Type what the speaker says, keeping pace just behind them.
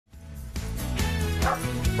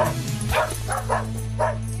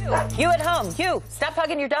You at home, you, stop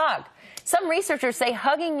hugging your dog. Some researchers say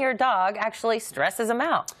hugging your dog actually stresses them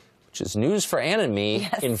out. Which is news for Ann and me,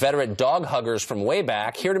 inveterate dog huggers from way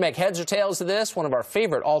back. Here to make heads or tails of this, one of our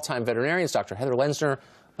favorite all-time veterinarians, Dr. Heather Loenser,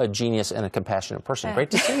 a genius and a compassionate person. Great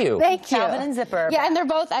to see you. Thank you. Calvin and Zipper. Yeah, and they're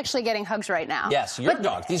both actually getting hugs right now. Yes, your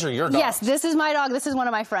dogs. These are your dogs. Yes, this is my dog. This is one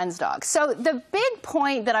of my friend's dogs. So the big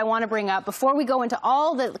point that I want to bring up before we go into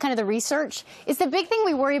all the kind of the research is the big thing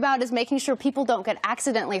we worry about is making sure people don't get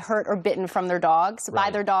accidentally hurt or bitten from their dogs, by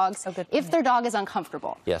their dogs, if their dog is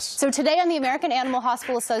uncomfortable. Yes. So today on the American Animal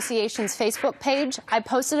Hospital Association's Facebook page, I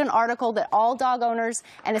posted an article that all dog owners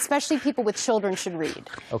and especially people with children should read.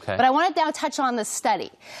 Okay. But I want to now touch on the study.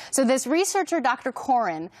 So this researcher, Dr.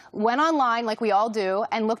 Corin, went online, like we all do,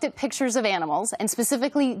 and looked at pictures of animals, and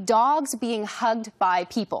specifically dogs being hugged by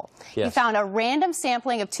people. Yes. He found a random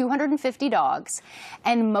sampling of 250 dogs,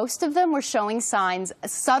 and most of them were showing signs,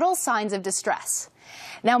 subtle signs of distress.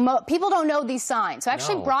 Now, people don't know these signs, so I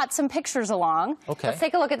actually brought some pictures along. Okay. Let's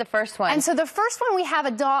take a look at the first one. And so the first one, we have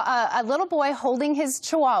a little boy holding his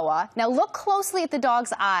chihuahua. Now, look closely at the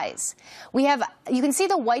dog's eyes. You can see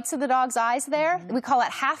the whites of the dog's eyes there. We call it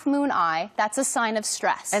half-moon eye. That's a sign of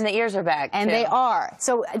stress. And the ears are back, And too. they are.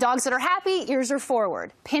 So dogs that are happy, ears are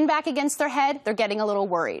forward. Pinned back against their head, they're getting a little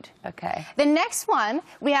worried. Okay. The next one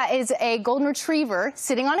is a golden retriever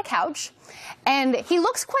sitting on a couch. And he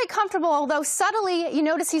looks quite comfortable, although subtly, you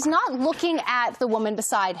notice he's not looking at the woman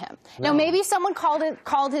beside him. Now, maybe someone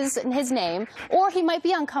called his name, or he might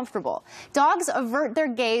be uncomfortable. Dogs avert their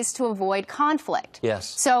gaze to avoid conflict. Yes.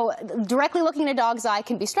 So directly looking in a dog's eye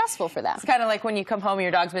can be stressful for them. It's kind of like when you come home and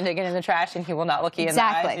your dog's been digging in the trash and he will not look you in the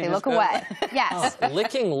eyes. Exactly. They look away. Yes.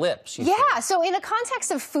 Licking lips. Yeah, so in a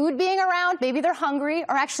context of food being around, maybe they're hungry,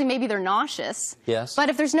 or actually maybe they're nauseous. Yes. But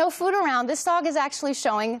if there's no food around, this dog is actually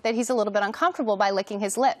showing that he's a little bit uncomfortable by licking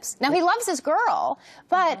his lips. Now, he loves his girl,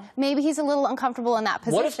 but maybe he's a little uncomfortable in that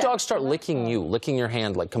position. What if dogs start licking you, licking your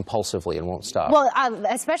hand like compulsively and won't stop? Well,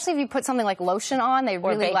 especially if you put something like lotion on, they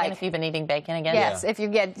Or really bacon, like... if you've been eating bacon again. Yes, if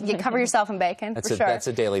you cover yourself in bacon, for sure. That's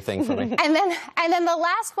a daily thing for me. And then the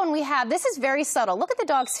last one we have, this is very subtle. Look at the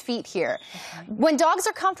dog's feet here. When dogs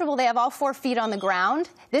are comfortable, they have all 4 feet on the ground.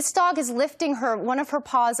 This dog is lifting one of her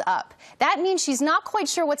paws up. That means she's not quite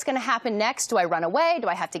sure what's going to happen next. Do I run away? Do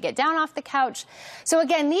I have to get down off the couch? So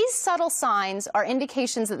again, these subtle signs are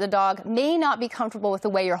indications that the dog may not be comfortable with the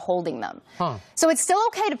way you're holding them. So it's still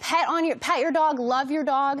okay to pet your dog, love your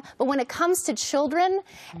dog, but when it comes to children,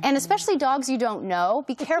 and especially dogs you don't know,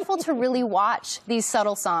 be careful to really watch these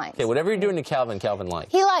subtle signs. Okay, whatever you're doing to Calvin, Calvin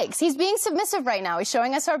likes. He likes. He's being submissive right now. He's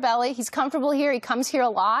showing us our belly. He's comfortable here. He comes here a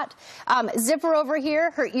lot. Zipper over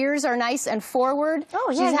here, her ears are nice and forward.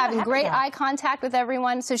 Oh, yeah, she's having great eye contact with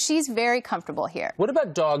everyone, so she's very comfortable here. What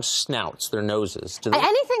about dogs' snouts, their noses? Do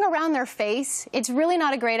Anything around their face, it's really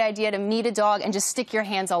not a great idea to meet a dog and just stick your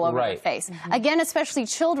hands all over their face. Again, especially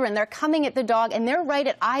children, they're coming at the dog and they're right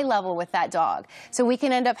at eye level with that dog. So we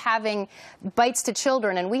can end up having bites to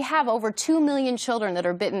children, and we have over 2 million children that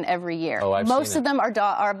are bitten every year. Oh, Most of them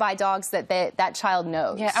are by dogs that that child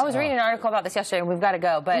knows. Yeah, I was reading an article about this yesterday, and we've got to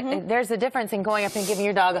go, but there's a difference in going up and giving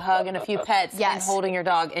your dog a hug and a few pets and holding your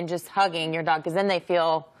dog and just hugging your dog, because then they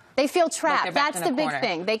feel... They feel trapped. Like That's the big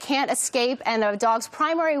thing. They can't escape, and a dog's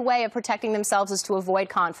primary way of protecting themselves is to avoid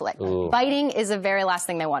conflict. Biting is the very last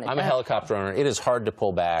thing they want to do. I'm a helicopter owner. It is hard to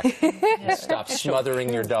pull back. Stop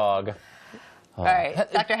smothering your dog. All right,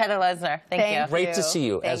 Dr. Heather Loenser, thank you. Great to see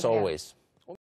you, as always.